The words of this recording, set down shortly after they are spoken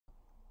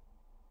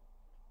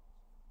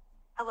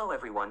Hello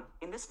everyone,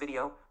 in this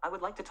video, I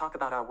would like to talk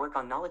about our work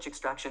on knowledge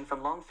extraction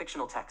from long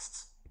fictional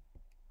texts.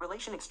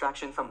 Relation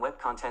extraction from web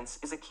contents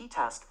is a key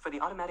task for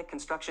the automatic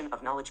construction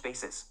of knowledge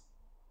bases.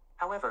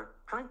 However,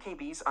 current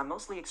KBs are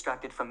mostly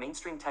extracted from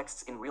mainstream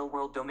texts in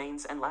real-world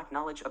domains and lack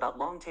knowledge about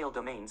long-tail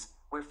domains,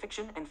 where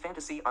fiction and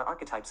fantasy are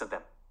archetypes of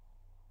them.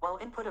 While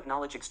input of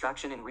knowledge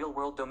extraction in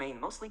real-world domain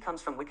mostly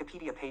comes from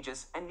Wikipedia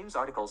pages and news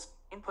articles,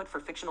 input for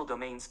fictional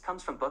domains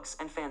comes from books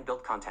and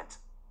fan-built content.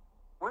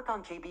 Work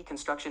on KB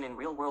construction in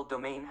real-world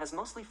domain has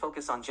mostly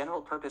focused on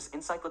general-purpose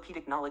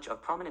encyclopedic knowledge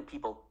of prominent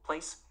people,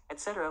 place,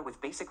 etc.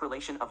 with basic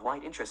relation of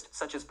wide interest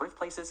such as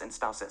birthplaces and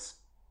spouses.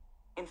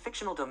 In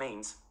fictional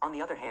domains, on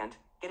the other hand,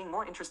 getting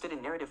more interested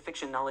in narrative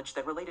fiction knowledge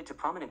that related to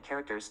prominent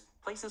characters,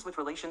 places with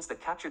relations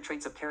that capture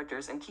traits of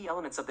characters and key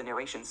elements of the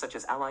narration such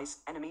as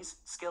allies, enemies,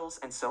 skills,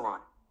 and so on.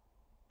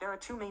 There are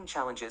two main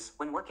challenges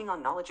when working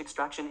on knowledge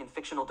extraction in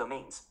fictional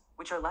domains,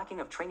 which are lacking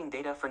of training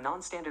data for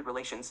non-standard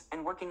relations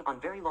and working on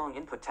very long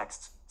input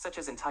texts, such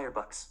as entire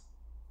books.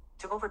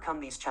 To overcome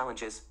these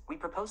challenges, we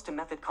proposed a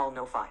method called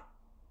KnowFi.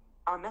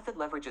 Our method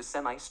leverages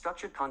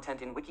semi-structured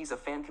content in wikis of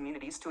fan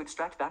communities to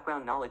extract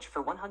background knowledge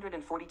for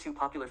 142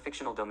 popular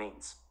fictional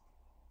domains.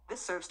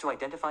 This serves to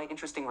identify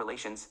interesting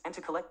relations and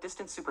to collect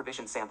distant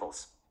supervision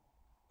samples.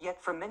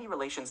 Yet for many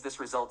relations this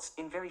results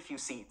in very few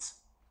seeds.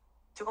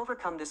 To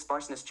overcome this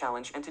sparseness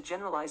challenge and to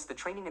generalize the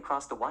training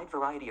across the wide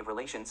variety of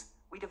relations,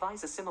 we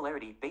devise a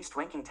similarity-based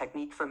ranking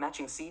technique for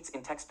matching seeds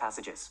in text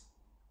passages.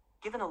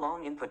 Given a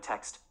long input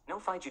text,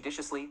 KnowFi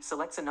judiciously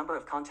selects a number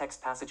of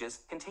context passages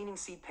containing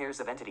seed pairs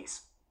of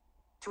entities.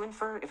 To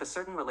infer if a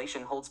certain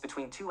relation holds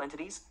between two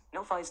entities,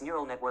 KnowFi's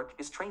neural network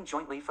is trained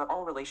jointly for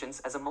all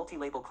relations as a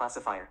multi-label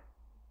classifier.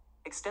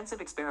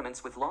 Extensive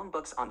experiments with long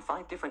books on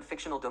 5 different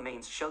fictional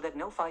domains show that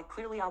KnowFi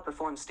clearly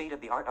outperforms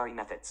state-of-the-art RE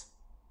methods.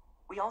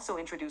 We also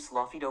introduce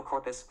Lafido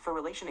corpus for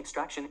relation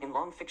extraction in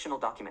long fictional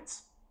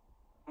documents.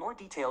 More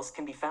details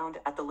can be found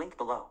at the link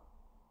below.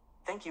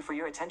 Thank you for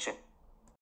your attention.